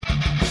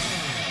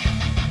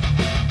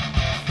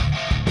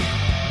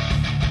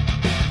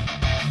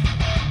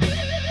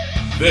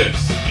This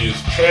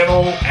is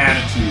Channel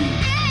Attitude.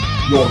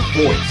 Your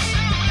voice,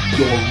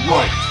 your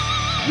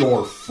right,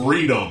 your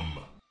freedom.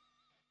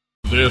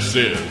 This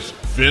is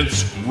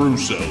Vince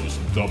Russo's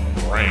The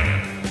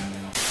Brand.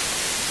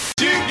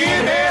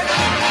 Chicken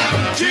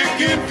head,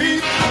 chicken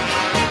feet,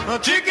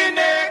 chicken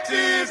necks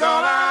is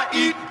all I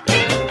eat.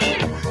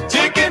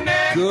 Chicken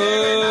necks.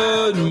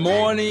 Good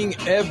morning,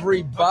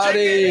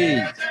 everybody.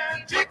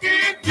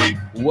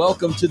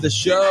 Welcome to the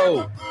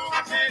show.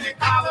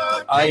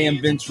 I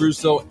am Vince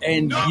Russo,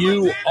 and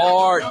you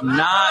are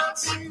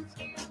not.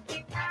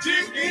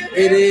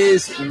 It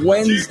is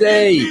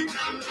Wednesday,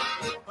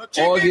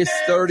 August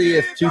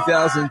 30th,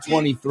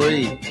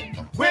 2023.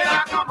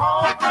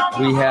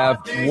 We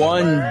have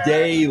 1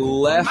 day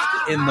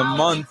left in the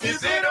month.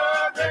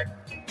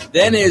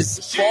 Then,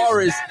 as far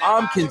as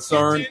I'm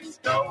concerned,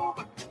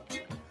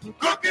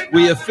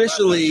 we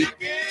officially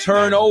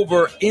turn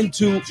over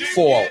into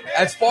fall.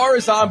 As far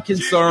as I'm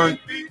concerned,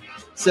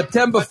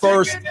 September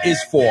 1st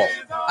is fall.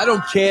 I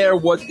don't care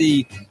what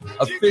the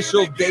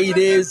official date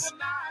is.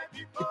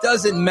 It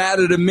doesn't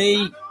matter to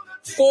me.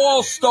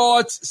 Fall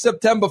starts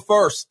September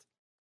 1st.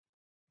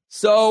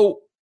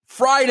 So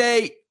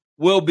Friday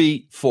will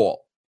be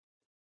fall.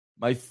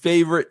 My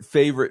favorite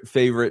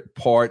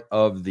part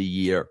of the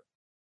year.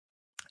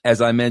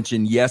 As I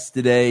mentioned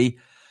yesterday,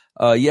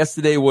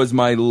 yesterday was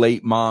my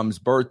late mom's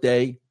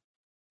birthday.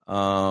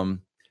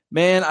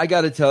 Man, I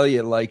got to tell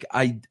you, like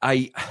I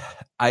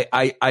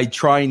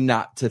try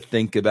not to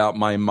think about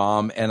my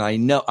mom, and I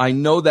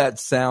know that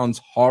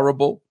sounds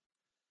horrible.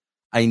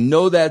 I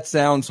know that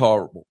sounds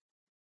horrible.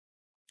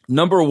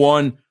 Number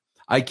one,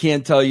 I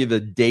can't tell you the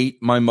date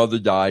my mother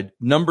died.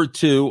 Number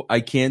two,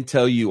 I can't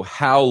tell you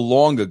how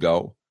long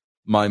ago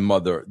my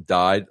mother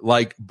died.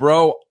 Like,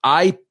 bro,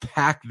 I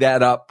packed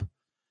that up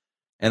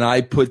and I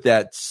put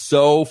that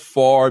so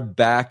far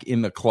back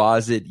in the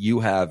closet, you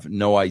have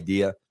no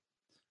idea.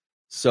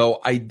 So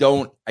I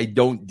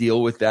don't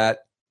deal with that.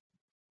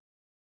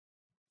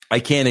 I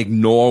can't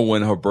ignore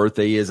when her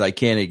birthday is. I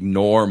can't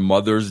ignore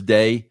Mother's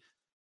Day.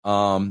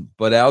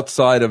 But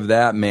outside of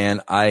that, man,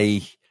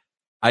 I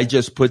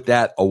just put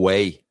that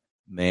away,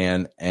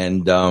 man.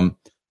 And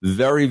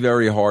very,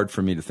 very hard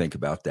for me to think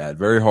about that.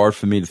 Very hard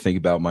for me to think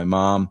about my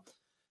mom.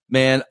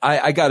 Man,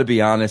 I got to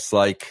be honest,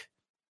 like,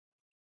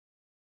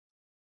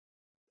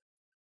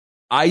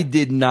 I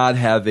did not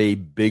have a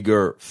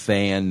bigger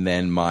fan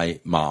than my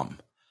mom.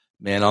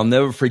 Man, I'll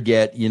never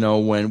forget, you know,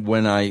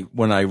 when I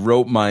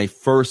wrote my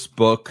first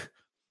book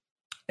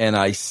and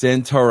I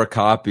sent her a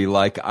copy,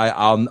 like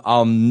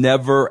I'll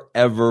never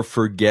ever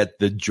forget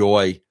the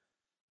joy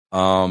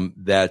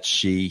that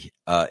she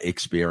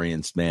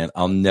experienced, man.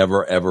 I'll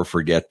never ever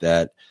forget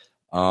that.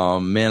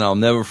 Man, I'll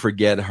never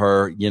forget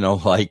her, you know,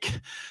 like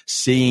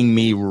seeing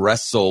me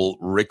wrestle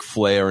Ric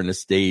Flair in a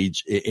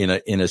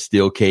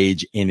steel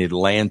cage in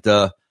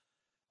Atlanta.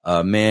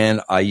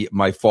 Man, I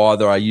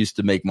used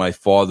to make my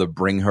father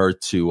bring her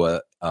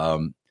to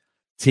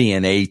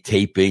TNA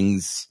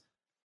tapings,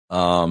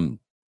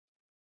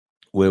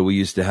 where we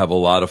used to have a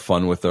lot of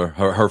fun with her.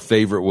 Her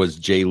favorite was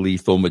Jay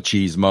Lethal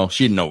Machismo.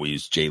 She didn't know he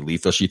was Jay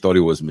Lethal. She thought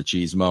he was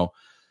Machismo,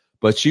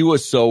 but she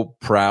was so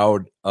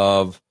proud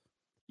of,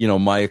 you know,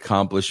 my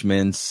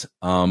accomplishments,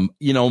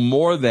 you know,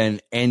 more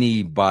than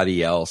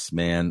anybody else,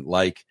 man.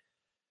 Like,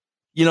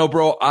 you know,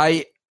 bro,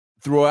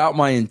 throughout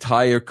my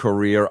entire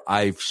career,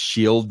 I've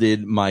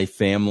shielded my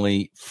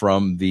family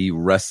from the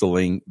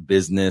wrestling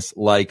business.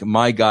 Like,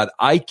 my God,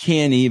 I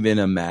can't even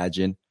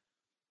imagine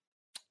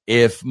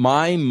if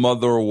my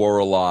mother were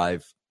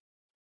alive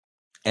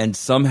and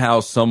somehow,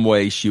 some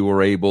way she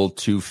were able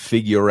to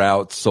figure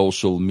out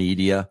social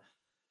media.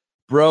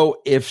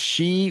 Bro, if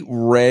she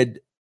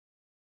read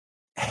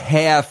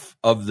half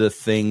of the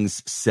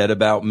things said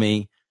about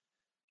me,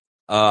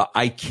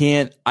 I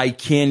can't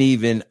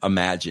even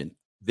imagine.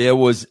 There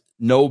was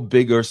no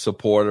bigger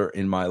supporter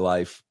in my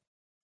life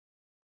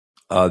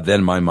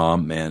than my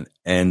mom, man.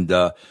 And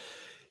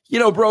you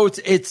know, bro,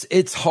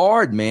 it's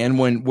hard, man,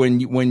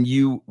 when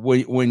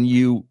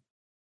you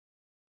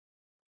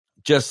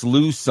just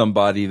lose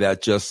somebody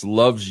that just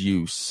loves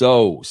you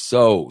so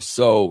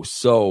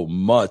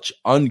much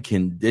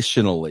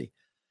unconditionally.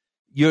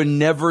 You're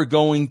never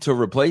going to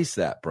replace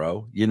that,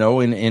 bro. You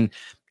know, in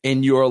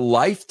your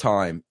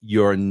lifetime,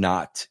 you're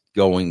not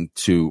going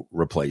to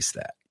replace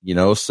that. You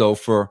know, so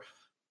for,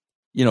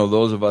 you know,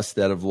 those of us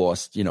that have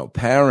lost, you know,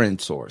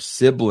 parents or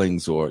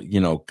siblings or,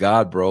 you know,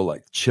 God, bro,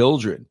 like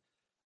children,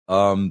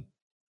 that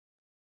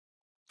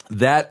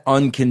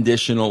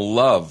unconditional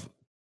love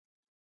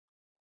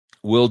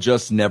will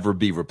just never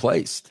be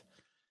replaced.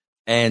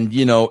 And,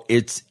 you know,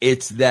 it's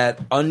that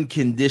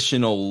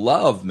unconditional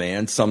love,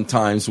 man,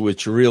 sometimes,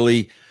 which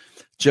really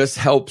just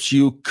helps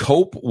you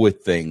cope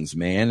with things,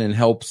 man, and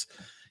helps,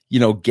 you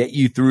know, get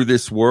you through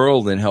this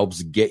world and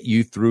helps get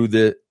you through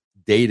the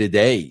day to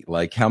day.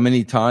 Like, how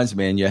many times,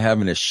 man, you're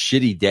having a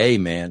shitty day,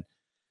 man,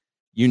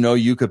 you know,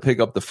 you could pick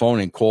up the phone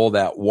and call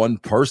that one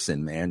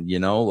person, man, you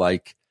know,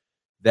 like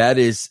that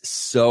is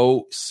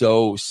so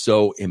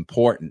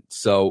important.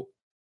 So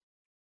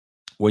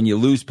when you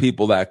lose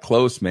people that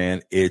close,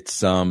 man,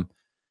 it's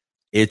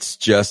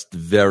just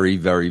very,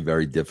 very,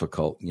 very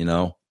difficult, you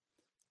know?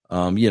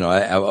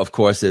 Of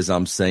course, as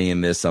I'm saying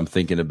this, I'm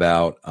thinking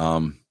about,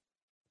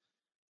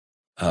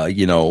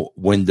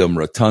 Wyndham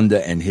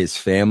Rotunda and his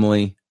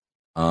family.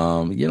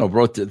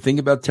 Bro, think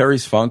about Terry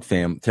Funk's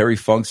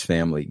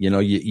family. You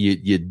know,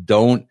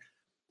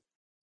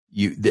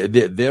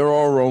 there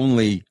are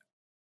only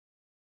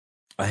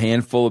a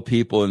handful of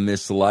people in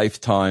this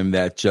lifetime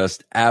that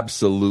just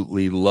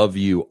absolutely love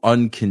you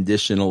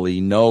unconditionally,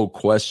 no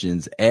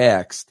questions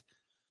asked.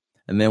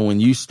 And then when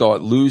you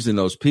start losing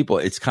those people,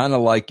 it's kind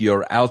of like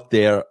you're out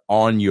there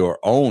on your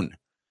own.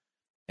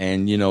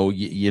 And,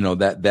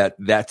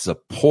 that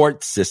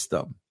support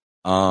system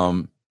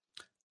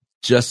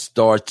just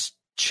starts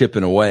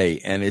chipping away.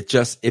 And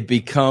it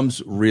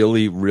becomes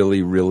really,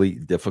 really, really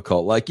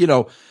difficult. Like,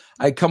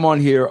 I come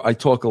on here, I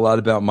talk a lot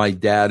about my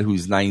dad,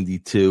 who's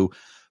 92.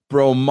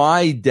 Bro,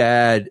 my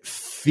dad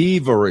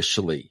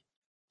feverishly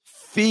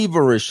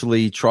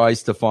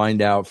tries to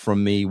find out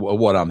from me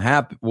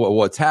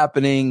what's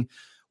happening,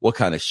 what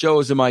kind of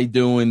shows am I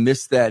doing,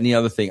 this, that, and the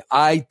other thing.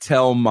 I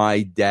tell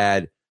my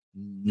dad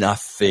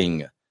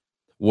nothing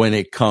when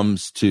it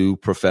comes to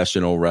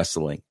professional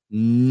wrestling.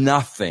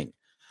 Nothing.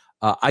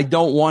 I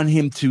don't want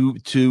him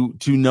to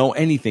know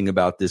anything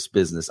about this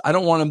business. I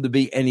don't want him to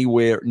be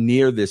anywhere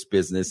near this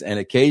business. And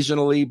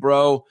occasionally,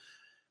 bro,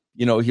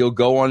 he'll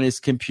go on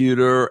his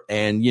computer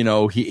and,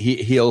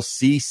 he'll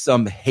see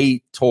some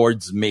hate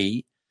towards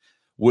me,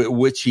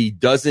 which he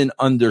doesn't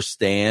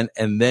understand.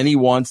 And then he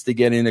wants to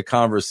get in a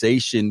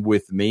conversation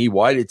with me.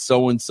 Why did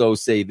so-and-so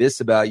say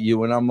this about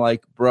you? And I'm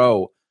like,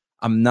 bro,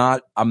 I'm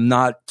not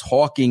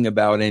talking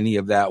about any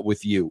of that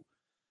with you.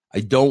 I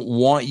don't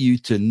want you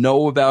to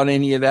know about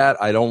any of that.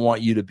 I don't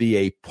want you to be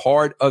a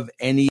part of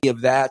any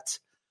of that.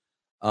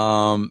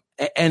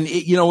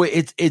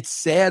 It's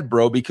sad,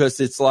 bro, because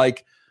it's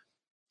like,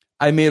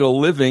 I made a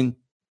living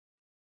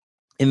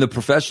in the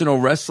professional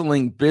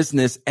wrestling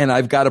business and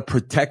I've got to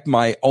protect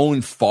my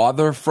own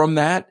father from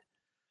that.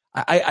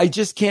 I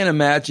just can't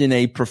imagine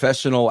a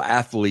professional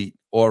athlete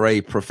or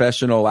a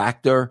professional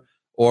actor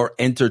or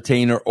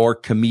entertainer or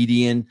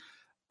comedian.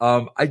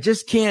 I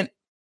just can't.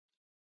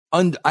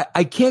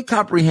 I can't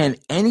comprehend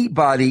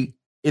anybody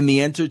in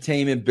the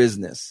entertainment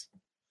business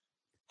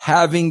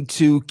having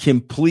to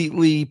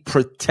completely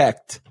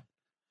protect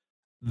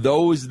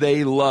those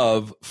they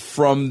love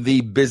from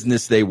the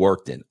business they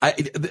worked in. I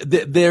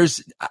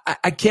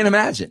can't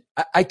imagine.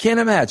 I can't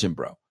imagine,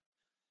 bro.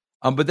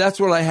 But that's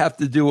what I have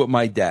to do with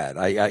my dad.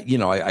 I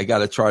got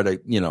to try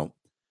to,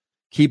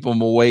 keep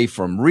him away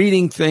from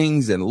reading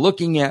things and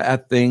looking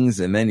at things.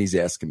 And then he's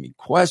asking me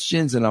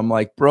questions. And I'm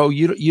like, bro,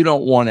 you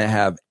don't want to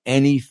have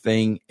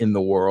anything in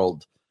the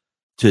world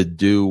to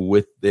do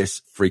with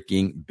this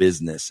freaking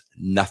business.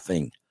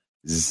 Nothing.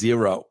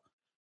 Zero.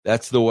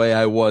 That's the way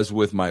I was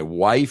with my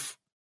wife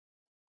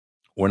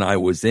when I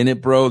was in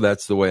it, bro.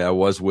 That's the way I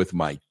was with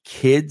my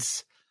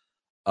kids.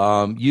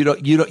 You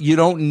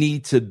don't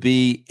need to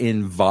be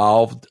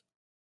involved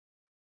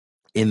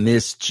in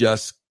this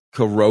just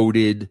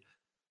corroded,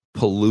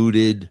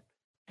 polluted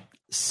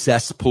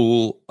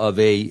cesspool of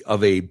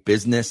a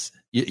business.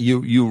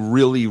 You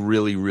really,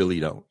 really, really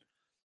don't.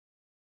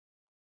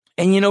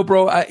 And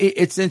bro,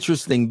 it's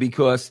interesting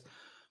because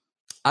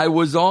I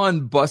was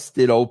on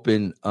Busted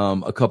Open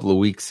a couple of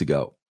weeks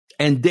ago,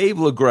 and Dave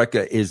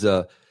LaGreca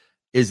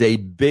is a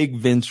big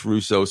Vince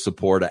Russo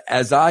supporter,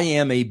 as I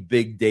am a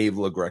big Dave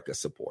LaGreca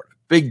supporter.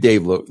 Big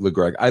Dave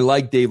LaGreca. I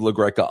like Dave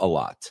LaGreca a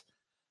lot.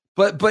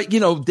 But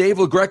Dave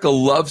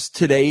LaGreca loves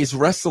today's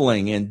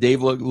wrestling, and Dave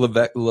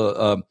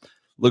LaGreca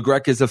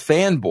is a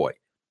fanboy.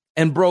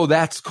 And, bro,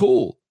 that's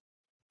cool.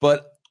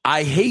 But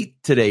I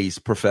hate today's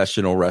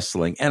professional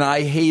wrestling, and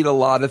I hate a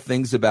lot of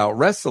things about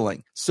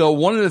wrestling. So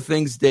one of the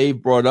things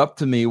Dave brought up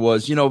to me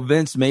was,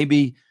 Vince,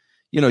 maybe,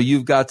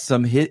 you've got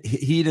some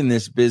heat in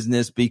this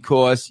business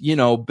because,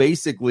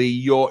 basically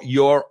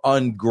you're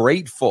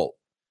ungrateful,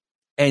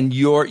 and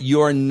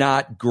you're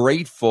not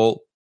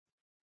grateful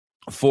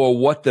for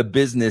what the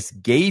business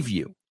gave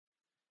you.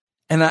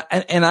 And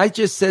I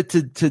just said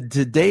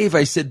to Dave,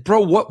 I said,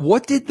 bro,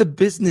 what did the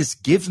business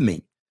give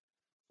me?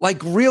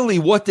 Like, really,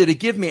 what did it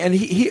give me? And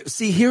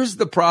here's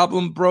the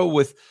problem, bro,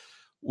 with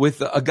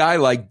a guy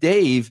like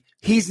Dave.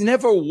 He's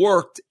never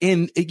worked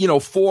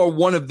for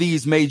one of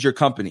these major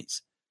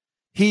companies.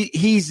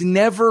 He's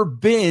never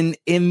been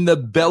in the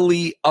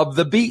belly of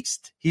the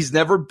beast. He's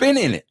never been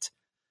in it.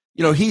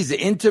 He's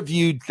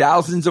interviewed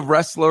thousands of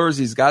wrestlers.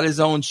 He's got his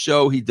own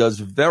show. He does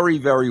very,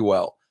 very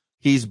well.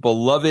 He's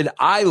beloved.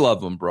 I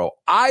love him, bro.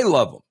 I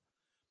love him.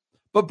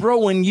 But, bro,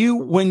 when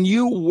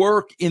you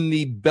work in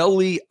the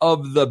belly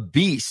of the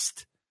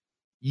beast,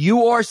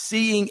 you are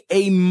seeing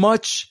a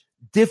much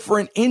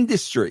different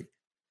industry.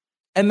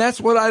 And that's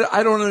what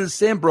I don't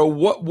understand, bro.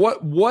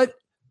 What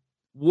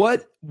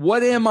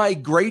am I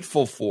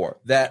grateful for?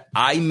 That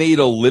I made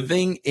a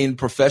living in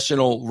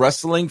professional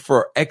wrestling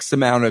for X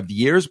amount of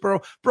years,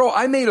 bro? Bro,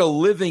 I made a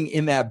living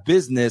in that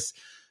business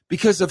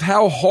because of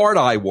how hard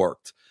I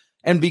worked.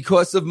 and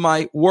because of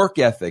my work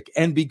ethic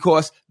and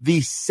because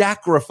the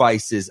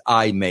sacrifices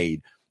I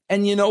made.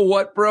 And you know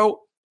what,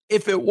 bro?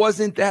 If it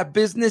wasn't that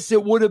business,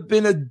 it would have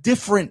been a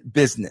different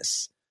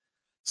business.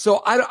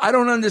 So I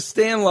don't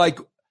understand, like,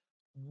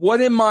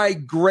 what am I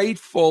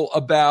grateful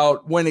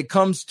about when it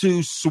comes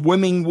to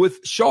swimming with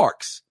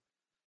sharks?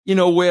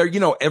 Where,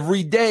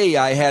 every day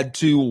I had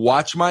to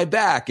watch my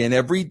back, and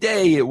every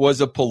day it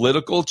was a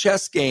political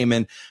chess game,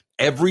 and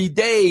every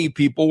day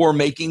people were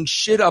making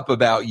shit up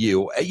about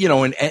you,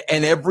 and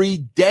every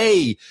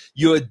day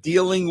you're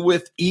dealing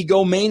with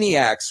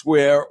egomaniacs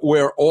where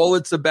all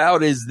it's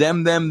about is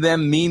them,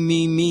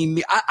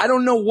 me. I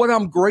don't know what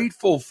I'm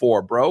grateful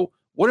for, bro.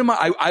 What am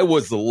I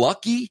was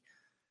lucky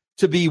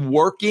to be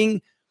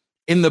working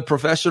in the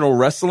professional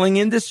wrestling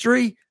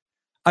industry.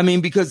 I mean,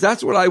 because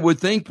that's what I would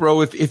think,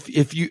 bro.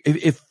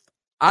 If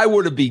I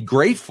were to be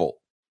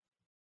grateful,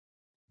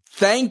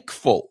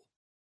 thankful,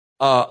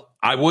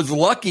 I was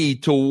lucky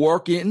to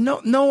work in.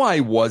 No, I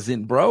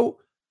wasn't, bro.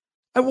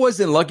 I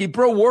wasn't lucky,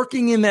 bro.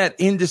 Working in that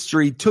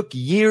industry took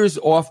years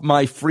off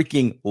my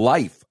freaking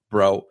life,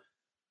 bro.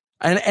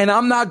 And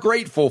I'm not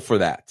grateful for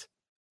that.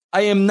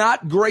 I am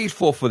not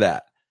grateful for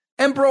that.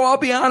 And bro, I'll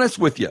be honest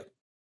with you.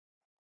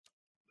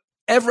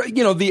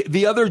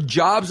 The other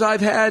jobs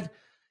I've had,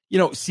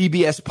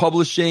 CBS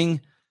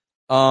Publishing,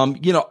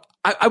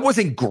 I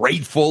wasn't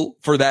grateful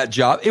for that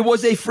job. It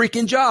was a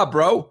freaking job,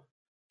 bro.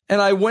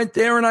 And I went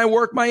there and I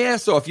worked my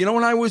ass off. You know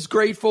when I was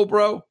grateful,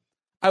 bro?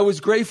 I was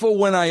grateful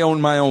when I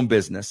owned my own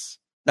business.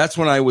 That's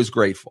when I was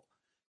grateful,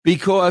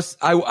 because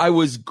I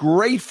was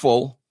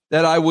grateful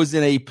that I was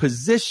in a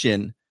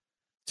position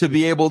to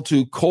be able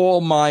to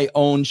call my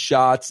own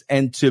shots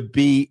and to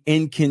be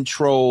in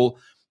control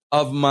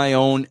of my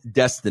own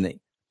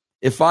destiny.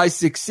 If I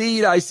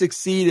succeed, I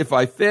succeed. If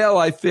I fail,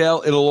 I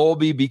fail. It'll all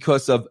be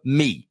because of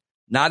me,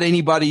 not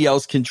anybody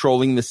else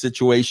controlling the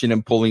situation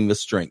and pulling the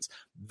strings.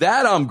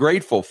 That I'm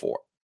grateful for.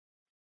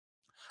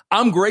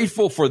 I'm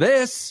grateful for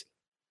this.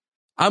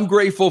 I'm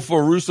grateful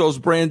for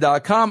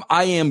russosbrand.com.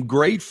 I am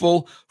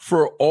grateful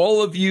for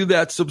all of you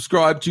that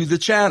subscribe to the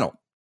channel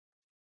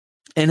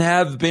and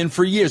have been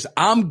for years.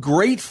 I'm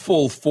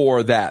grateful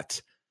for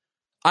that.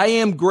 I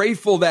am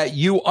grateful that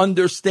you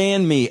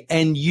understand me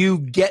and you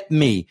get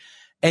me.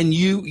 And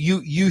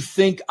you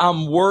think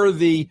I'm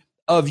worthy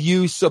of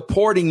you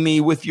supporting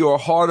me with your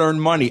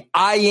hard-earned money.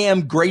 I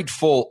am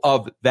grateful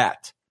of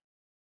that.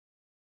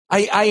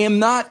 I am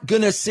not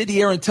going to sit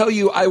here and tell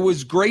you I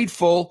was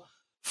grateful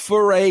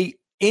for a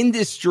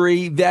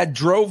industry that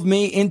drove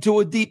me into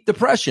a deep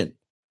depression.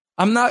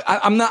 I'm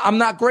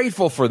not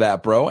grateful for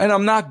that, bro. And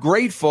I'm not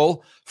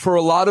grateful for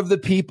a lot of the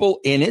people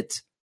in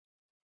it.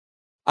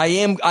 I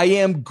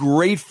am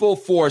grateful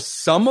for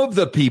some of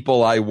the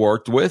people I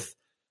worked with.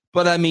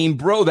 But I mean,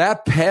 bro,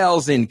 that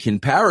pales in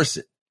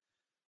comparison.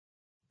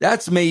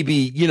 That's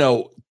maybe,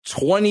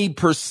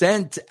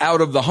 20%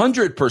 out of the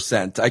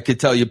 100%. I could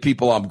tell you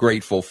people I'm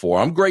grateful for.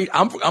 I'm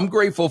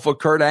grateful for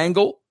Kurt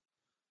Angle.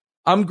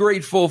 I'm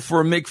grateful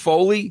for Mick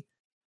Foley.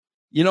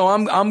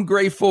 I'm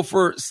grateful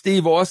for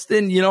Steve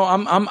Austin.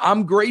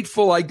 I'm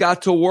grateful I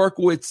got to work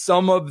with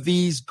some of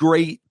these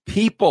great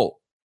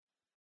people.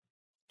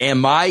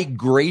 Am I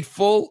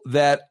grateful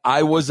that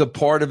I was a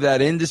part of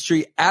that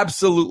industry?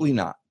 Absolutely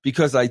not.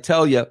 Because I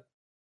tell you,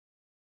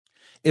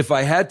 if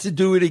I had to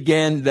do it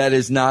again, that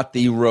is not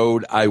the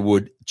road I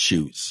would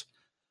choose.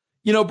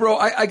 Bro,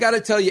 I got to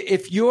tell you,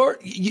 if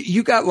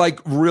you got like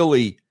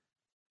really,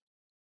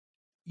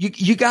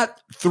 you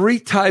got three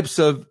types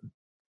of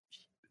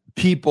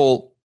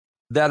people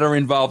that are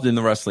involved in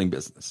the wrestling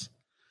business.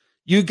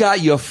 You got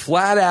your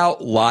flat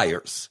out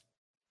liars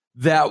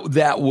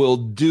that will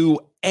do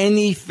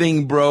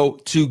anything, bro,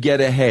 to get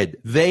ahead.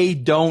 They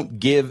don't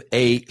give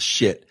a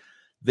shit.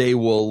 They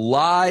will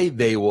lie,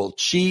 they will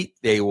cheat,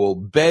 they will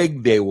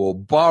beg, they will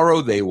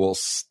borrow, they will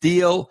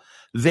steal.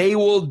 They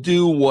will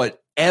do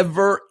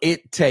whatever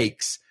it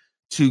takes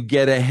to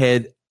get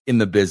ahead in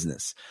the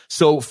business.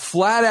 So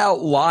flat out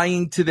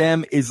lying to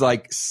them is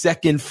like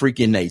second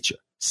freaking nature.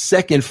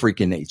 Second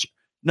freaking nature.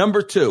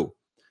 Number two,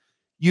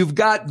 you've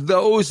got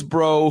those,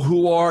 bro,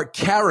 who are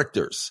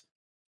characters.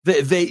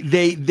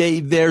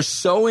 They're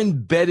so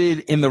embedded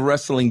in the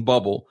wrestling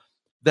bubble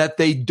that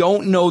they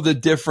don't know the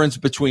difference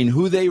between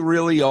who they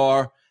really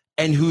are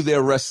and who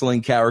their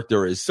wrestling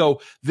character is. So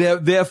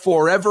they're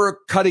forever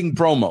cutting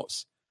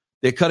promos.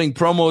 They're cutting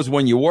promos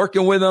when you're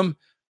working with them.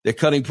 They're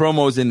cutting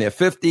promos in their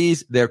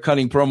 50s. They're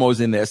cutting promos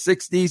in their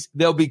 60s.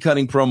 They'll be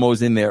cutting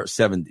promos in their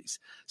 70s.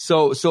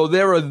 So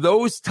there are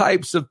those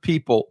types of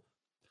people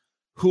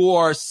who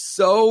are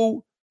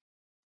so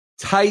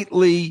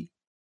tightly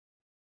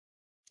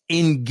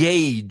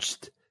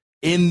engaged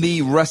in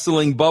the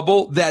wrestling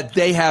bubble that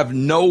they have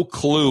no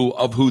clue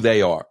of who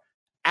they are.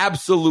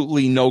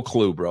 Absolutely no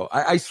clue, bro.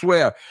 I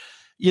swear.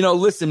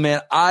 Listen, man,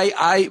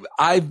 I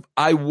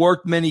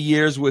worked many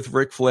years with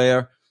Ric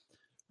Flair.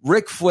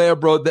 Ric Flair,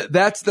 bro,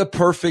 that's the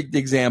perfect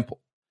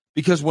example.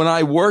 Because when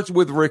I worked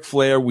with Ric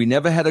Flair, we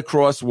never had a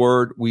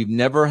crossword. We've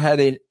never had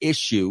an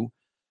issue.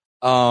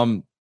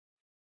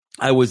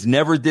 I was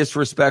never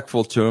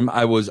disrespectful to him.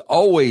 I was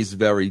always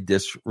very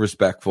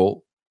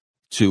disrespectful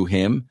to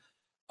him.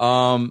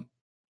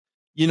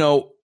 You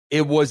know,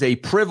 it was a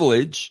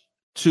privilege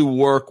to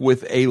work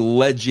with a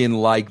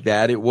legend like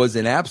that. It was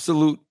an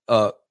absolute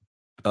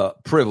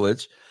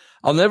privilege.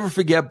 I'll never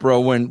forget, bro,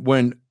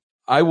 when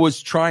I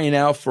was trying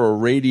out for a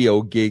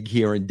radio gig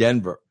here in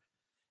Denver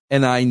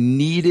and I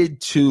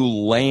needed to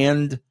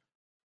land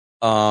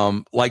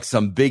like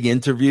some big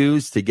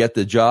interviews to get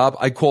the job.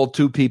 I called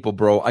two people,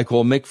 bro. I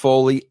called Mick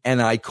Foley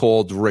and I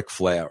called Ric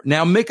Flair.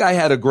 Now, Mick, I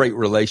had a great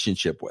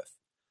relationship with.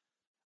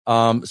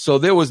 So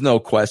there was no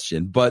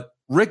question, but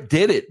Rick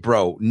did it,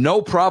 bro.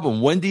 No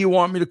problem. When do you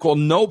want me to call?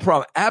 No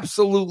problem.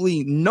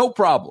 Absolutely no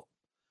problem.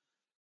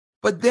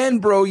 But then,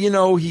 bro,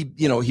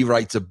 he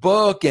writes a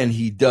book and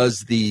he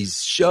does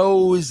these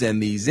shows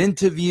and these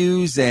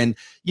interviews and,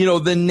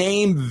 the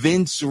name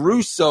Vince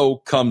Russo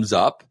comes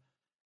up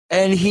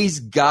and he's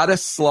got to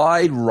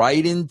slide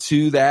right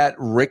into that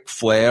Ric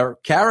Flair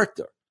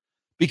character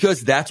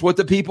because that's what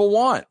the people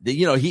want.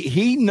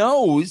 He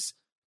knows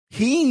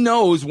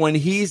when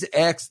he's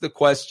asked the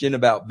question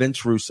about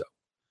Vince Russo.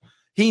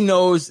 He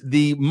knows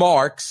the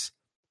marks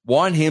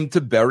want him to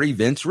bury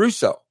Vince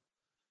Russo.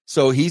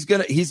 So he's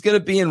gonna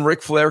be in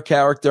Ric Flair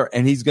character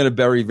and he's gonna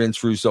bury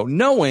Vince Russo,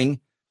 knowing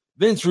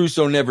Vince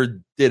Russo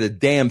never did a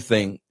damn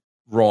thing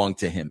wrong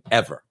to him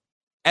ever.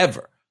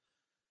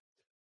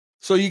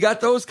 So you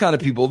got those kind of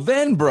people.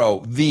 Then,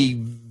 bro, the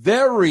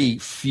very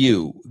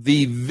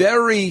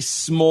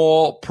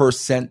small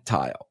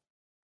percentile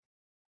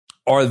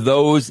are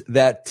those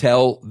that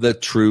tell the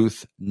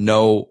truth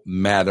no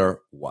matter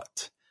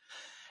what.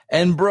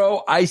 And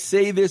bro, I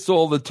say this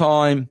all the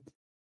time,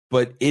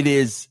 but it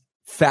is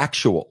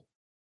factual.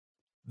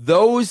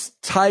 Those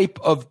type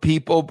of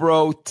people,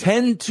 bro,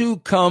 tend to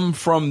come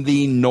from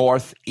the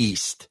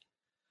Northeast.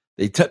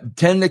 They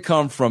tend to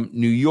come from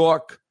New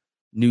York,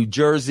 New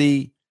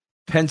Jersey,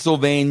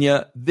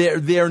 Pennsylvania.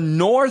 They're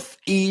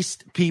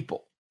Northeast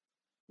people,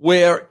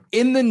 where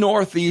in the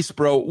Northeast,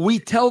 bro, we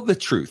tell the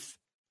truth.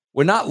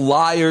 We're not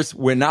liars.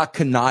 We're not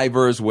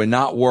connivers. We're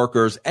not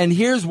workers. And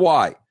here's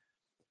why.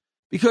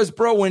 Because,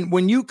 bro,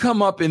 when you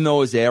come up in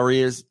those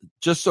areas,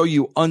 just so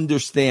you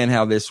understand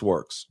how this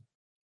works,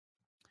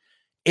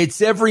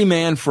 it's every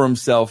man for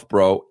himself,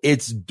 bro.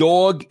 It's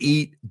dog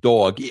eat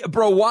dog.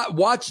 Bro,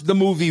 watch the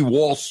movie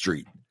Wall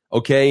Street,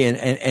 okay?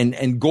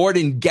 And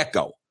Gordon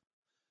Gekko.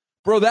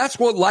 Bro, that's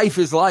what life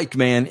is like,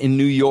 man, in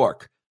New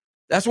York.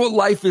 That's what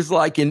life is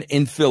like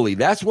in Philly.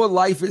 That's what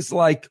life is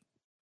like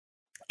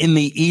in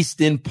the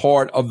eastern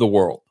part of the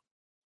world.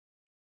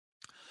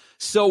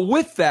 So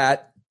with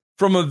that,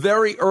 from a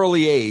very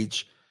early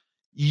age,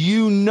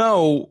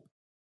 you're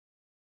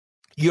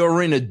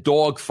in a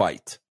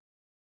dogfight,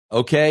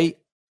 okay?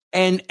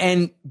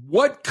 And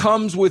what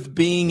comes with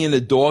being in a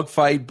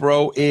dogfight,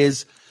 bro,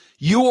 is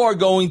you are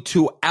going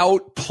to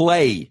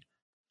outplay,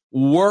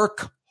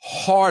 work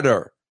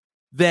harder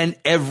than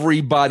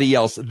everybody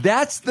else.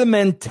 That's the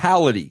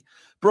mentality.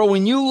 Bro,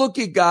 when you look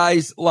at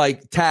guys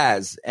like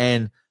Taz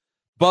and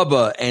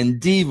Bubba and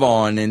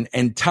Devon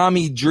and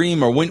Tommy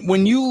Dreamer,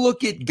 when you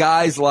look at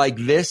guys like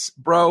this,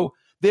 bro,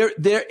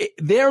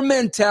 their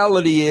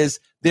mentality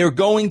is they're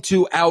going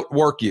to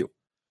outwork you.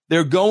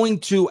 They're going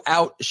to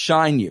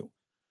outshine you.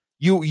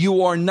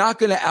 You are not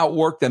going to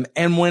outwork them.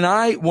 And when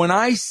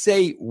I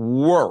say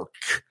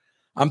work,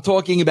 I'm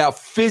talking about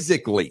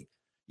physically,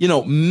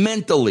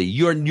 mentally.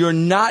 You're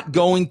not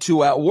going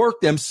to outwork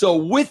them. So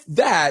with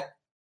that,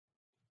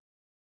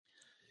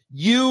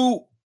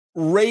 you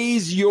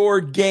raise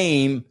your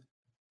game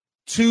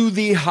to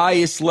the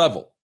highest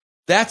level.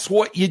 That's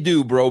what you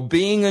do, bro.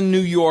 Being a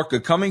New Yorker,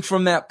 coming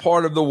from that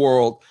part of the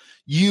world,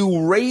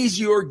 you raise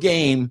your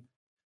game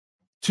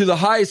to the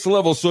highest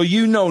level so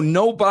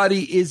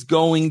nobody is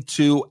going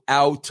to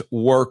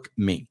outwork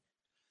me.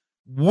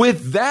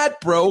 With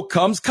that, bro,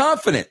 comes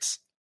confidence.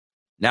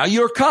 Now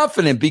you're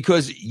confident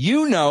because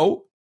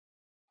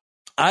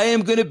I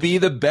am going to be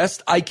the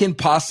best I can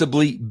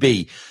possibly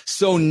be.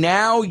 So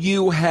now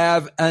you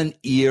have an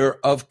ear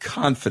of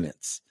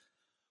confidence.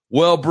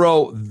 Well,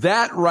 bro,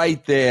 that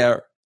right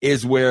there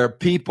is where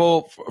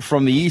people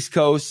from the East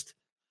Coast,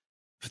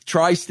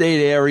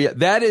 tri-state area,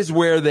 that is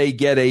where they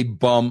get a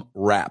bum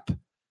rap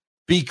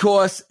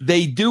because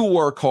they do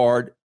work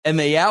hard and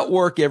they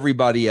outwork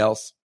everybody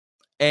else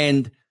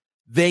and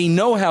they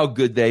know how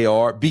good they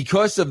are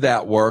because of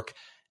that work.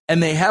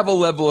 And they have a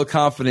level of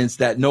confidence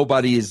that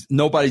nobody's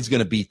going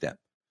to beat them.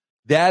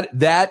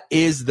 That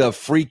is the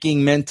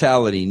freaking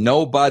mentality.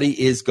 Nobody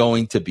is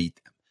going to beat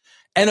them.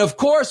 And of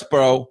course,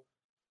 bro,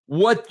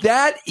 what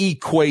that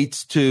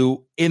equates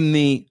to in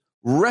the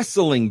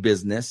wrestling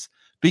business,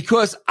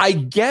 because I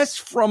guess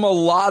from a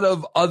lot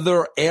of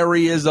other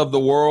areas of the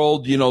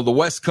world, the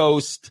West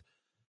Coast,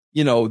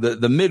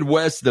 the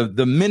Midwest, the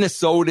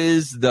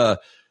Minnesotas,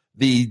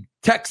 the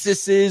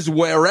Texases,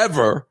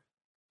 wherever,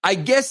 I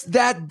guess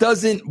that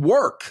doesn't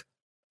work.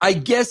 I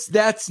guess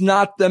that's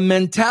not the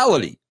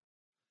mentality.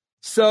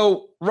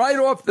 So right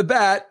off the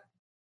bat,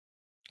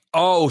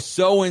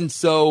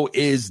 so-and-so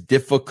is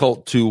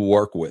difficult to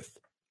work with.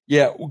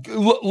 Yeah.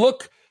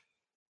 Look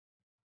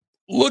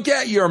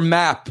at your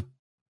map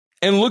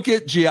and look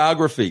at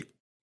geography.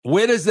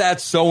 Where does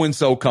that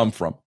so-and-so come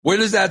from? Where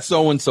does that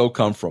so-and-so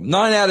come from?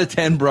 9 out of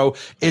 10, bro,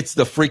 it's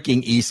the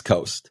freaking East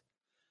Coast.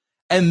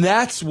 And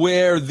that's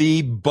where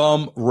the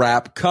bum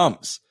rap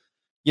comes.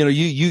 You know,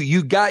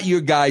 you got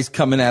your guys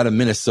coming out of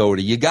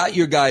Minnesota. You got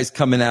your guys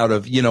coming out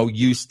of,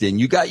 Houston.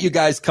 You got your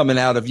guys coming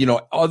out of,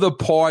 other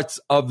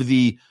parts of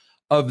the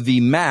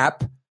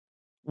map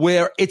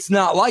where it's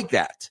not like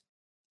that.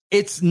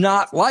 It's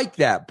not like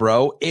that,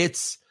 bro.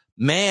 It's,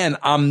 man,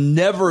 I'm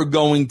never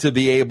going to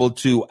be able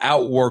to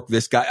outwork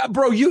this guy.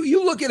 Bro,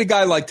 you look at a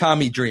guy like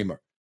Tommy Dreamer.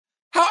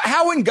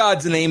 How in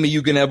God's name are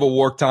you going to ever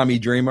work Tommy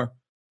Dreamer?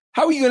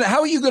 How are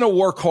you going to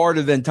work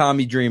harder than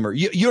Tommy Dreamer?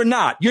 You're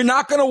not. You're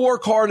not going to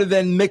work harder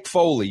than Mick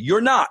Foley.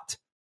 You're not.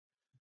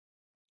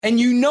 And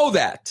you know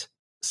that.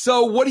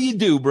 So what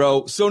do,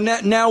 bro? So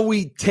now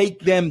we take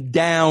them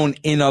down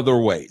in other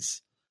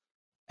ways.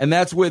 And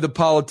that's where the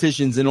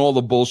politicians and all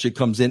the bullshit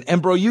comes in.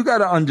 And, bro, you got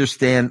to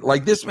understand,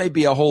 like, this may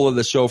be a whole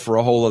other show for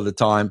a whole other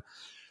time.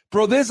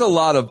 Bro, there's a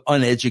lot of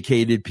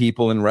uneducated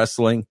people in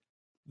wrestling.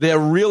 There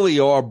really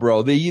are,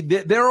 bro.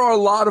 There are a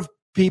lot of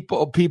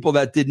people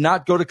that did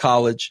not go to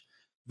college,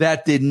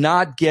 that did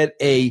not get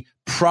a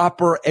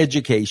proper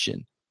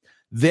education,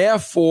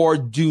 therefore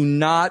do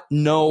not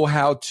know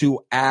how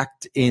to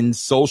act in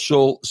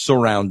social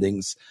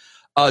surroundings,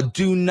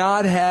 do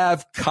not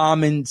have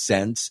common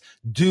sense,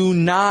 do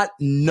not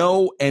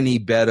know any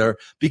better,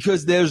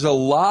 because there's a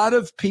lot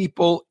of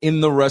people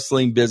in the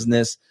wrestling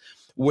business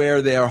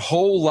where their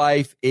whole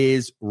life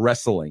is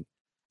wrestling.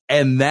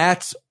 And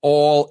that's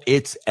all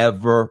it's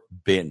ever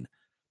been.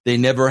 They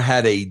never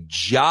had a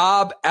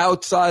job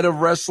outside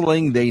of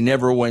wrestling. They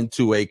never went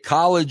to a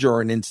college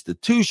or an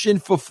institution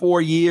for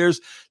 4 years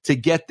to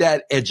get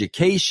that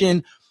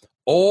education.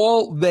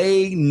 All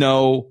they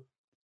know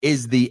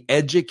is the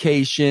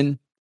education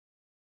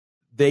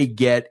they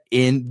get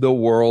in the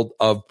world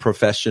of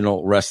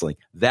professional wrestling.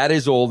 That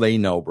is all they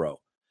know, bro.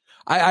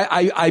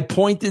 I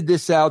pointed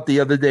this out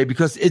the other day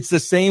because it's the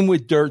same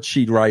with dirt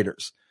sheet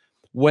writers.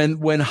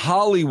 When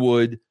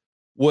Hollywood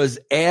was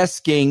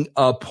asking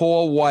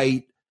Paul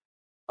White,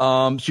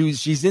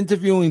 she's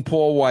interviewing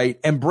Paul White,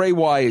 and Bray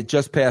Wyatt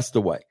just passed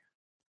away.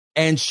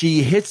 And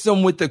she hits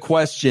him with the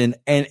question,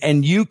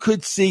 and you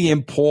could see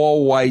in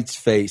Paul White's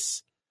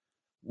face,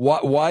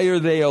 why are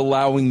they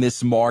allowing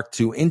this mark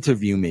to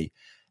interview me?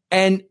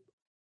 And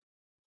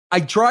I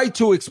tried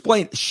to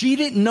explain. She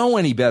didn't know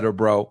any better,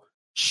 bro.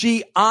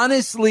 She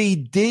honestly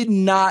did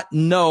not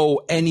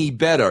know any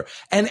better.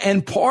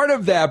 And part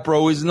of that,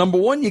 bro, is number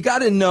one, you got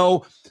to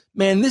know,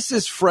 man, this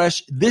is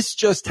fresh. This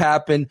just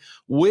happened.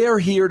 We're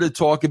here to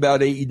talk about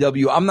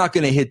AEW. I'm not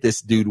going to hit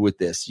this dude with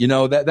this.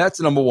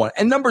 That's number one.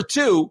 And number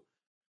two,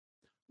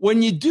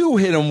 when you do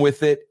hit him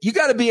with it, you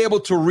got to be able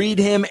to read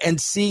him and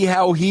see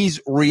how he's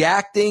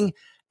reacting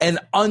and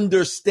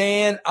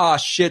understand,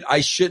 shit,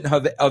 I shouldn't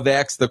have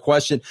asked the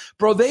question.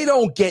 Bro, they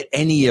don't get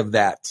any of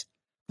that.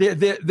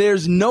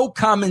 There's no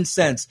common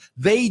sense.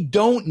 They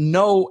don't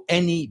know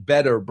any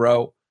better,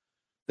 bro.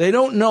 They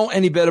don't know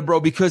any better,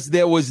 bro, because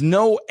there was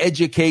no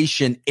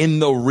education in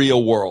the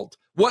real world.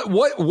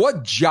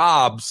 What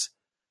jobs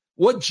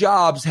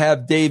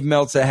have Dave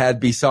Meltzer had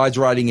besides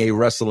writing a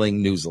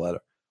wrestling newsletter?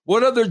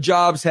 What other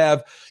jobs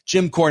have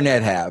Jim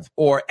Cornette have,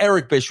 or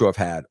Eric Bischoff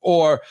had,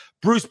 or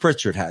Bruce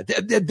Pritchard had?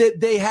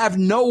 They have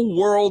no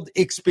world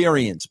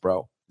experience,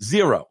 bro.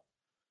 Zero.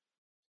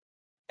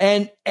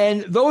 And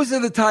those are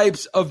the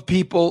types of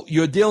people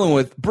you're dealing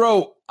with.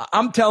 Bro,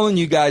 I'm telling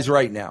you guys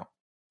right now,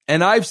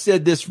 and I've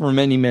said this for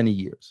many, many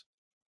years.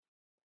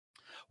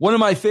 One of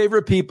my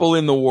favorite people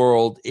in the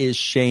world is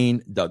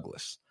Shane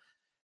Douglas.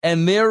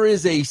 And there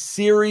is a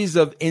series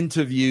of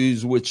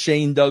interviews with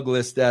Shane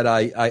Douglas that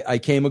I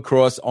came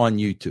across on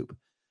YouTube.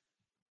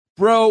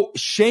 Bro,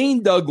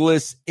 Shane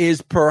Douglas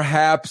is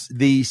perhaps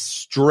the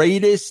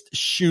straightest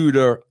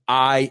shooter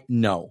I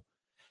know.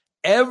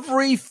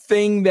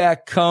 Everything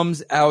that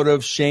comes out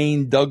of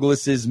Shane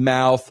Douglas's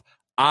mouth,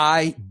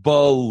 I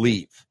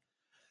believe.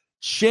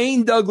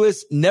 Shane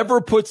Douglas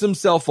never puts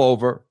himself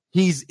over.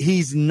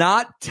 He's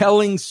not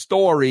telling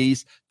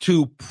stories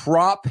to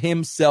prop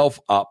himself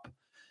up.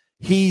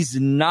 He's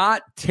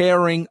not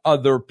tearing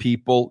other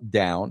people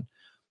down.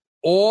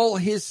 All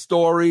his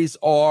stories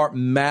are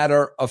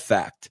matter of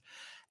fact.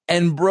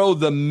 And bro,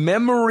 the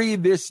memory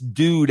this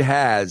dude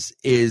has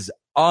is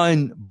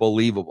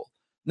unbelievable.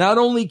 Not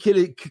only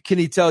can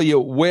he tell you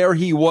where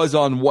he was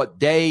on what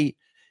day,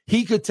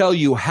 he could tell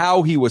you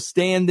how he was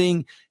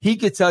standing. He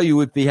could tell you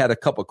if he had a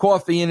cup of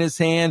coffee in his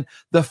hand.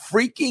 The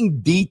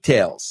freaking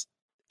details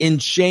in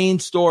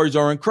Shane's stories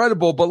are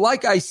incredible. But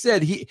like I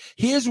said,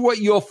 here's what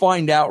you'll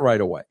find out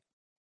right away.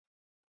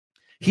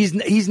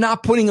 He's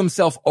not putting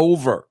himself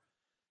over,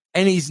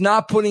 and he's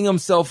not putting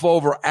himself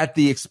over at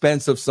the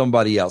expense of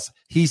somebody else.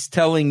 He's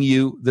telling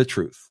you the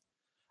truth.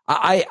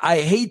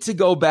 I hate to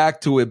go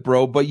back to it,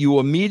 bro, but you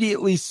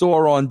immediately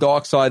saw on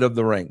Dark Side of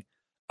the Ring.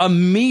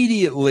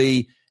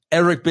 Immediately,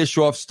 Eric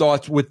Bischoff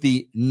starts with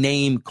the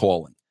name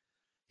calling.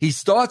 He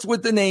starts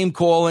with the name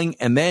calling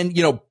and then,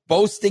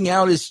 boasting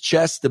out his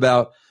chest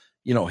about,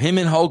 him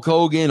and Hulk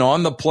Hogan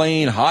on the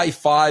plane,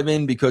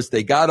 high-fiving because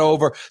they got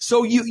over.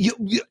 So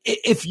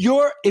if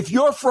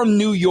you're from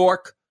New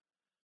York,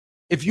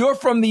 if you're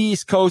from the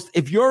East Coast,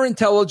 if you're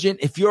intelligent,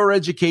 if you're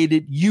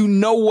educated, you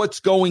know what's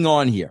going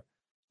on here.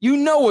 You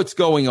know what's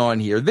going on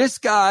here. This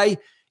guy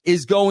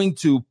is going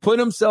to put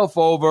himself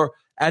over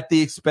at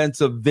the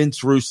expense of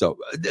Vince Russo.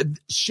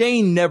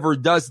 Shane never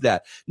does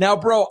that. Now,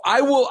 bro,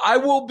 I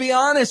will be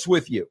honest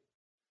with you.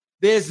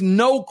 There's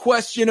no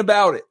question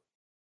about it.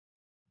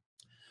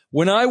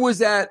 When I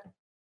was at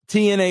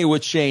TNA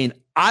with Shane,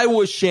 I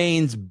was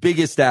Shane's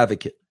biggest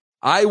advocate.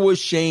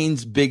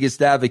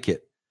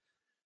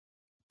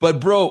 But,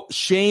 bro,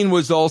 Shane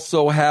was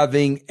also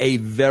having a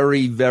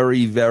very,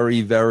 very,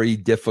 very, very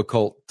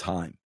difficult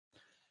time.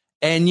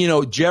 And,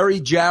 Jerry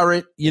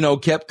Jarrett,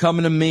 kept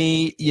coming to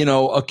me,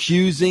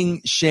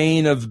 accusing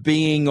Shane of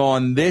being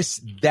on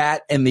this,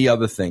 that, and the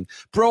other thing.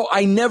 Bro,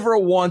 I never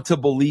want to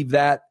believe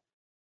that.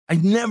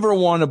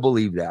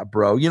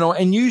 Bro.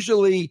 And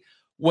usually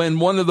when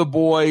one of the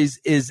boys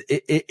is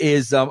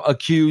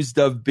accused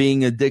of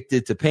being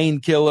addicted to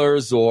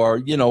painkillers or,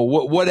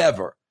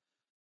 whatever,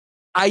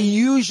 I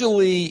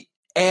usually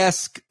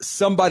ask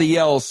somebody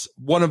else,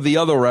 one of the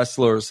other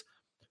wrestlers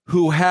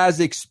who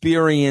has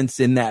experience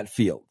in that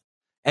field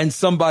and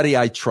somebody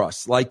I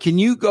trust. Like, can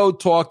you go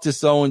talk to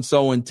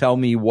so-and-so and tell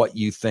me what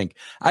you think?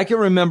 I can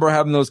remember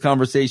having those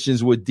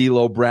conversations with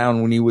D'Lo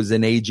Brown when he was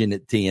an agent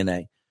at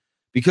TNA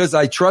because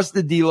I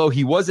trusted D'Lo.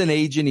 He was an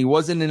agent. He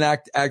wasn't an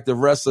active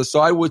wrestler.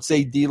 So I would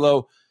say,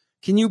 D'Lo,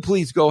 can you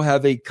please go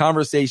have a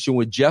conversation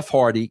with Jeff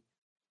Hardy?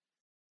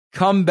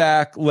 Come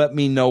back. Let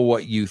me know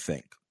what you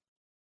think.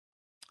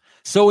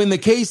 So in the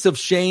case of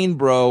Shane,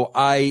 bro,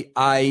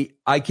 I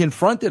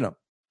confronted him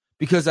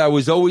because I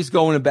was always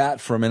going to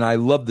bat for him, and I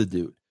love the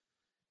dude.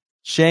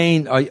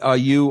 Shane, are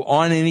you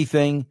on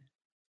anything?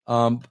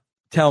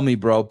 Tell me,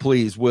 bro,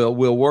 please. We'll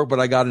work,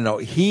 but I got to know.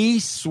 He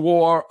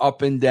swore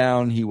up and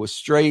down he was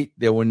straight.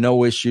 There were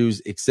no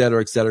issues, et cetera,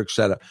 et cetera, et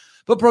cetera.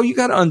 But, bro, you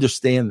got to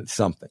understand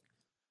something.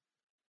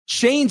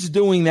 Shane's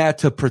doing that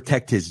to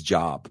protect his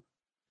job.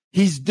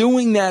 He's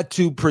doing that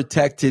to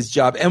protect his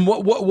job. And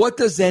what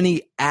does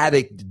any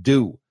addict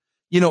do?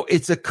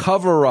 It's a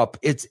cover up.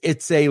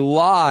 It's a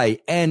lie.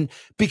 And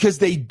because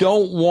they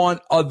don't want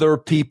other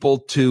people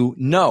to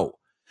know.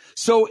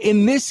 So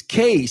in this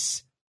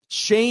case,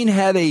 Shane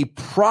had a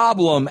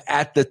problem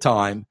at the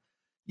time.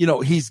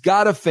 He's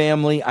got a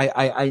family.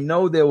 I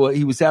know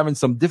he was having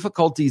some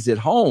difficulties at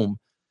home,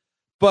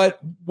 but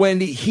when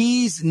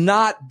he's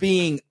not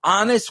being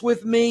honest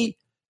with me,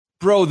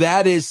 bro,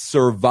 that is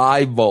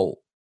survival.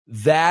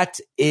 That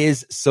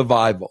is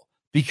survival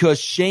because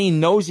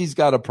Shane knows he's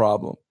got a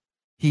problem.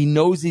 He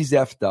knows he's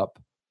effed up,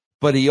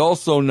 but he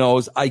also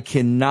knows I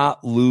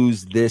cannot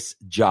lose this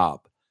job.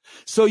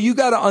 So you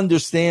got to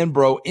understand,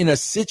 bro, in a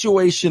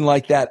situation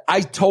like that, I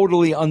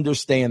totally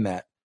understand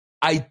that.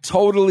 I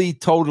totally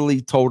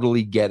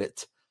get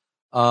it.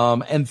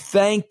 And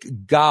thank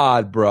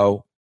God,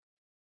 bro,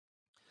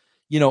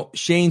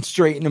 Shane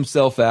straightened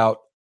himself out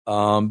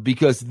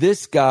because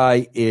this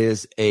guy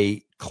is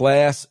a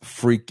class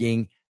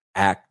freaking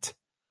act.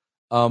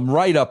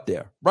 Right up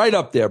there,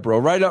 bro.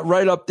 Right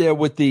up there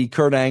with the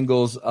Kurt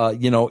Angles,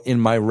 in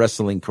my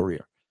wrestling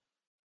career.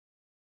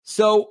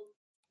 So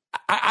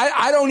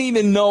I don't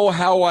even know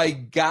how I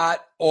got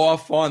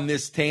off on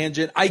this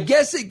tangent. I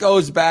guess it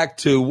goes back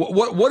to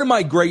what am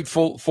I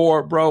grateful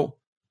for, bro?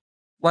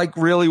 Like,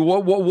 really,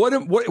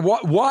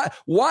 why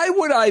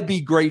would I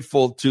be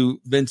grateful to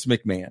Vince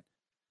McMahon?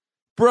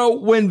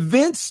 Bro, when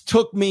Vince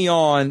took me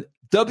on,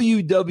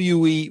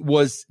 WWF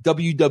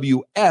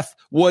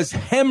was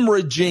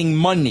hemorrhaging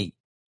money.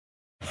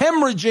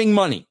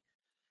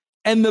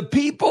 And the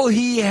people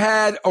he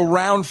had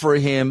around for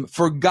him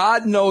for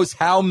God knows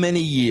how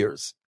many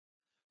years,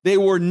 they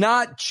were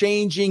not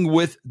changing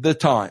with the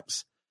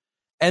times.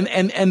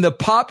 And the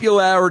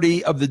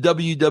popularity of the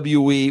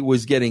WWE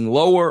was getting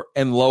lower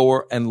and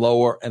lower and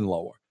lower and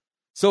lower.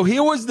 So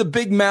here was the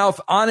big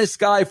mouth, honest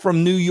guy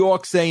from New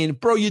York saying,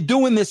 bro, you're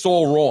doing this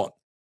all wrong.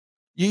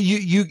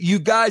 You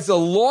guys are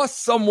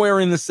lost somewhere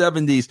in the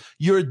 70s.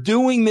 You're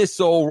doing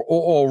this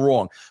all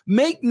wrong.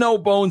 Make no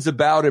bones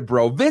about it,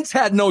 bro. Vince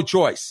had no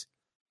choice.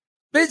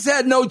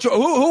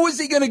 Who was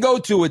he going to go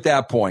to at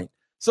that point?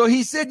 So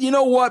he said, you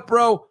know what,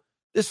 bro?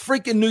 This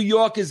freaking New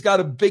York has got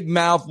a big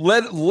mouth.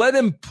 Let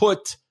him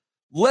put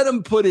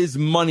his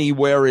money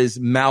where his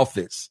mouth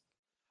is.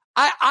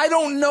 I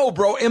don't know,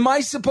 bro. Am I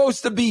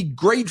supposed to be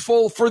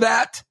grateful for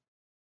that?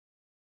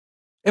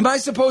 Am I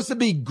supposed to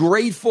be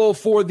grateful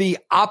for the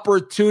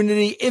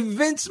opportunity? If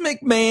Vince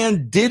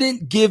McMahon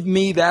didn't give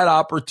me that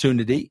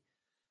opportunity,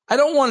 I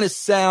don't want to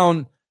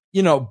sound,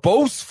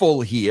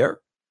 boastful here.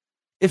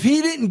 If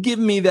he didn't give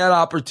me that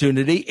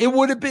opportunity, it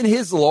would have been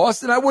his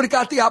loss and I would have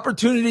got the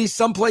opportunity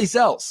someplace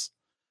else.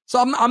 So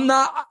I'm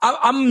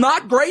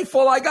not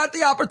grateful. I got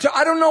the opportunity.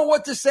 I don't know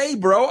what to say,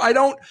 bro.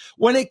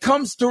 When it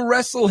comes to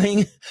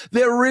wrestling,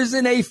 there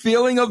isn't a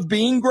feeling of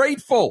being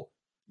grateful.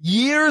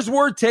 Years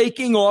were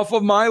taking off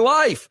of my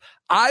life.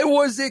 I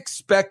was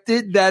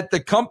expected that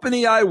the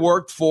company I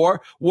worked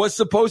for was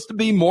supposed to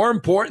be more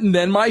important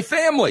than my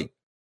family.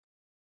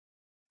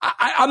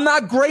 I'm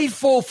not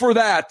grateful for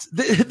that.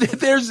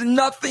 There's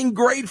nothing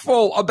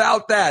grateful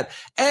about that.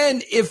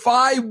 And if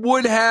I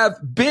would have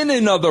been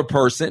another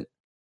person,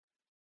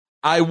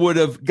 I would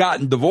have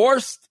gotten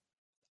divorced.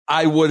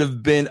 I would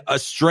have been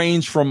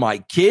estranged from my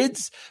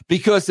kids,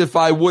 because if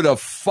I would have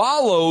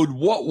followed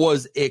what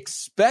was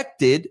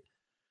expected,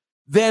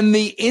 then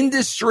the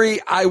industry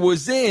I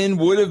was in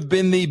would have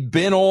been the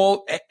be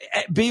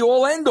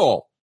all end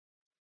all.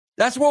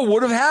 That's what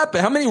would have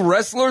happened. How many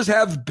wrestlers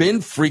have been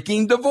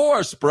freaking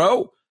divorced,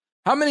 bro?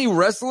 How many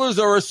wrestlers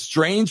are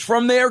estranged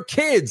from their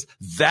kids?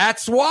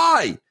 That's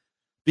why.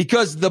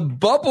 Because the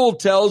bubble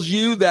tells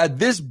you that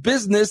this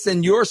business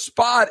and your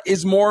spot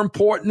is more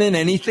important than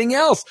anything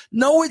else.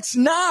 No, it's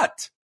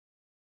not.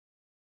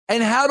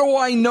 And how do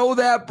I know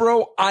that,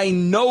 bro? I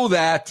know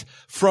that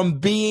from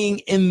being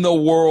in the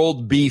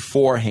world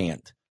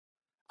beforehand.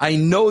 I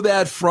know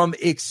that from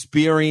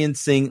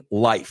experiencing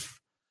life.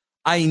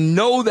 I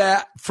know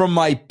that from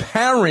my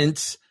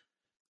parents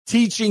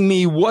teaching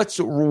me what's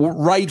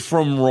right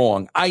from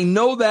wrong. I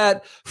know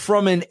that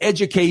from an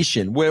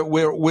education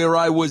where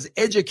I was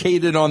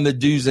educated on the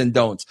do's and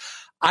don'ts.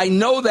 I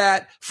know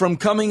that from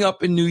coming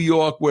up in New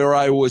York where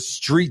I was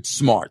street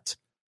smart.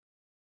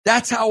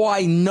 That's how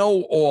I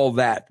know all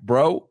that,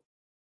 bro.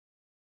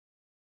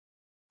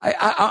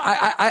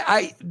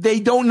 They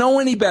don't know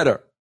any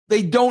better.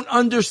 They don't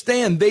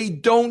understand. They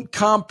don't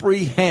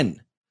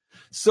comprehend.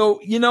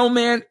 So,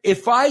 man,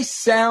 if I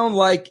sound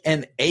like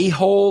an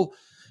a-hole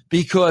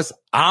because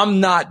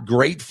I'm not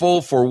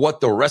grateful for what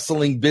the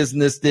wrestling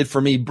business did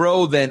for me,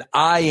 bro, then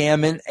I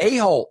am an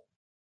a-hole.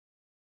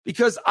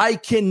 Because I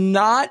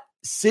cannot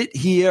sit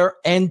here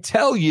and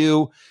tell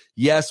you,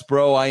 yes,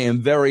 bro, I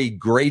am very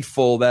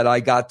grateful that I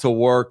got to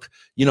work,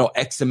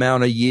 X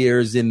amount of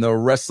years in the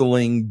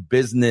wrestling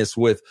business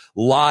with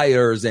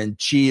liars and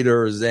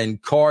cheaters and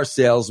car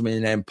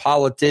salesmen and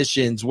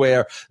politicians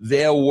where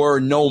there were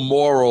no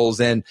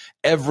morals, and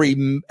every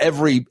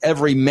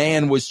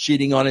man was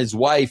cheating on his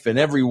wife and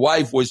every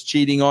wife was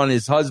cheating on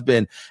his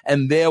husband,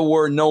 and there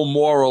were no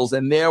morals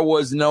and there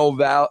was no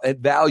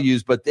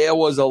values, but there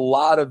was a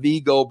lot of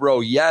ego,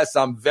 bro. Yes,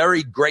 I'm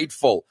very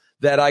grateful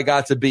that I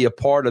got to be a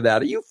part of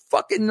that. Are you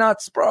fucking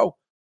nuts, bro?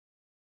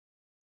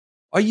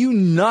 Are you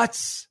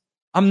nuts?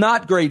 I'm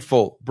not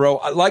grateful, bro.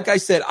 Like I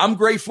said, I'm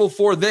grateful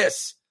for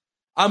this.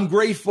 I'm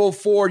grateful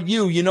for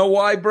you. You know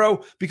why,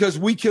 bro? Because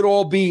we could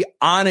all be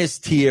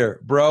honest here,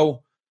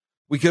 bro.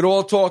 We could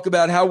all talk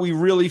about how we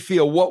really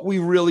feel, what we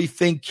really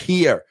think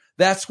here.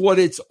 That's what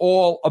it's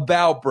all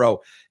about,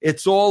 bro.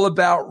 It's all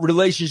about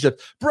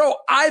relationships. Bro,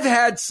 I've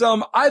had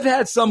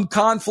some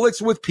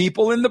conflicts with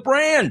people in the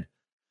brand.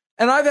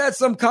 And I've had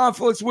some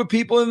conflicts with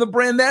people in the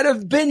brand that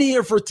have been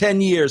here for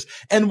 10 years.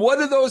 And what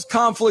do those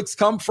conflicts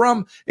come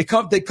from? It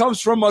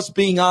comes from us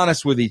being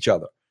honest with each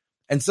other.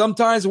 And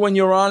sometimes when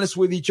you're honest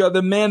with each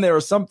other, man, there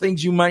are some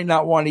things you might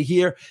not want to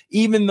hear,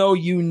 even though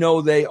you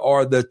know they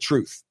are the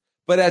truth.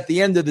 But at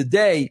the end of the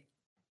day,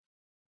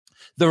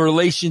 the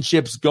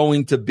relationship's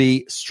going to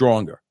be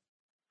stronger,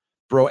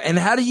 bro. And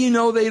how do you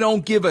know they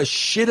don't give a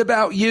shit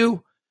about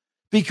you?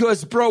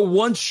 Because, bro,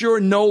 once you're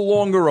no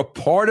longer a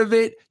part of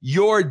it,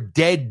 you're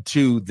dead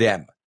to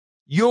them.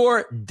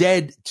 You're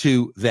dead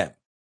to them.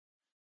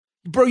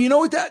 Bro, you know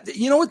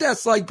what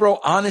that's like, bro?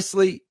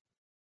 Honestly,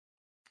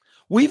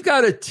 we've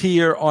got a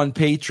tier on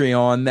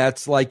Patreon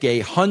that's like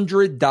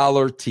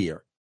 $100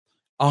 tier.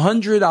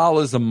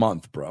 $100 a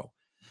month, bro.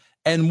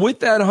 And with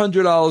that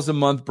 $100 a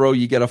month, bro,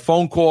 you get a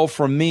phone call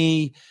from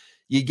me.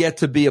 You get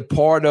to be a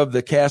part of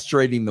the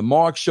Castrating the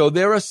Mark show.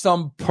 There are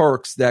some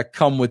perks that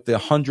come with the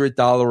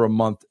 $100 a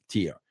month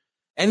tier.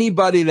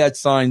 Anybody that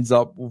signs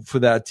up for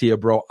that tier,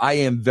 bro, I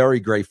am very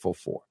grateful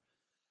for.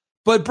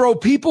 But, bro,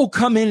 people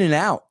come in and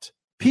out.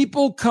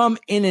 People come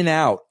in and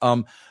out.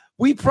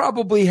 We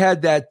probably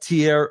had that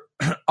tier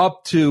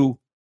up to,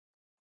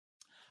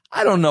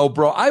 I don't know,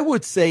 bro. I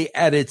would say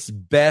at its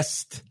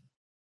best,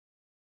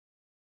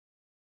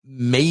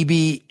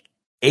 maybe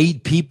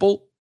 8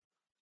 people.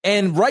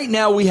 And right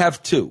now we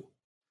have 2.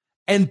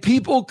 And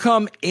people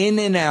come in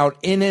and out,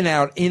 in and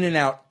out, in and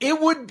out. It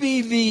would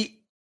be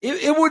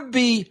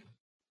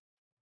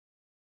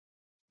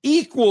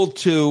equal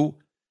to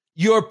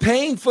you're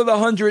paying for the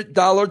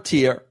 $100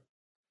 tier.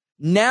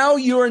 Now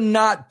you're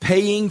not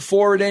paying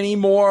for it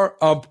anymore,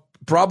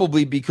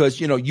 probably because,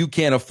 you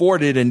can't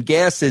afford it and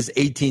gas is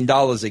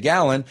 $18 a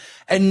gallon.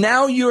 And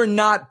now you're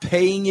not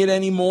paying it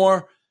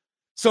anymore.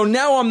 So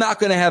now I'm not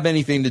going to have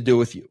anything to do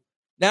with you.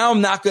 Now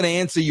I'm not going to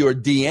answer your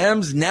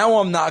DMs. Now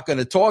I'm not going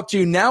to talk to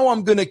you. Now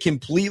I'm going to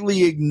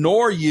completely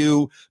ignore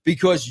you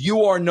because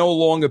you are no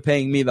longer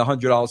paying me the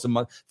 $100 a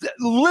month.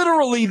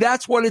 Literally,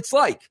 that's what it's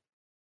like.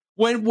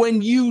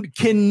 When you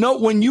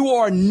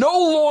are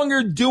no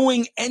longer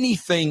doing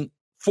anything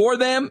for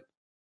them,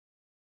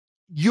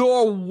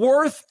 your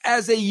worth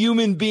as a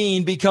human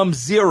being becomes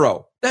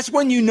zero. That's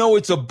when you know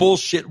it's a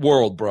bullshit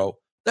world, bro.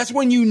 That's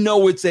when you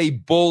know it's a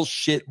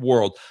bullshit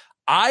world.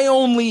 I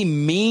only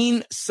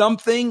mean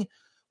something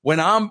when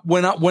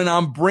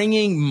I'm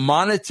bringing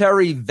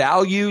monetary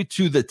value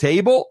to the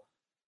table.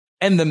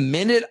 And the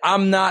minute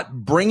I'm not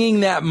bringing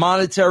that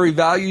monetary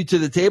value to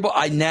the table,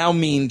 I now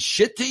mean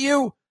shit to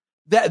you.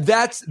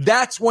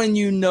 That's when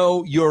you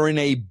know you're in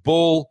a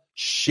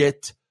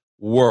bullshit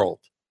world.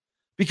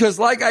 Because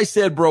like I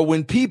said, bro,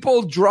 when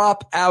people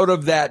drop out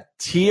of that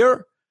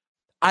tier,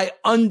 I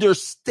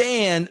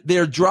understand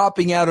they're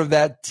dropping out of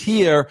that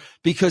tier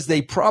because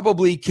they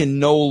probably can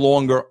no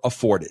longer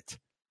afford it.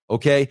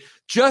 Okay?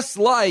 Just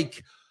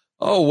like,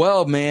 oh,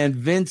 well, man,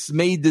 Vince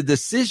made the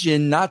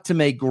decision not to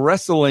make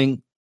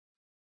wrestling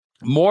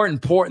more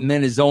important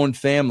than his own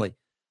family.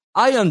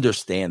 I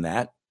understand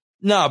that.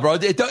 No, bro,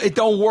 it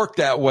don't work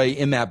that way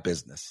in that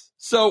business.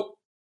 So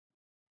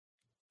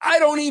I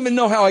don't even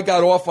know how I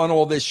got off on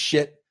all this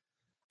shit.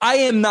 I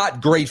am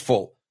not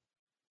grateful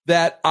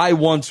that I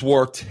once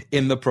worked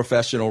in the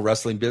professional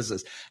wrestling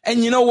business.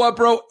 And you know what,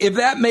 bro? If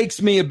that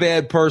makes me a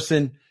bad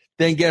person,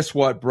 then guess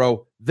what,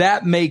 bro?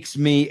 That makes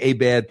me a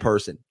bad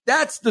person.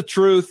 That's the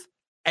truth,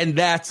 and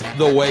that's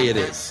the way it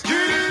is.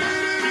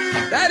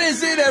 That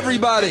is it,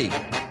 everybody.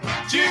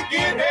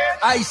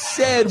 I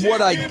said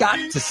what I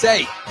got to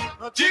say.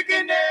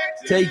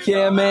 Take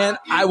care, man.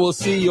 I will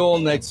see you all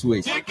next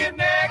week. Chicken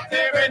neck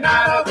every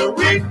night of the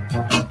week.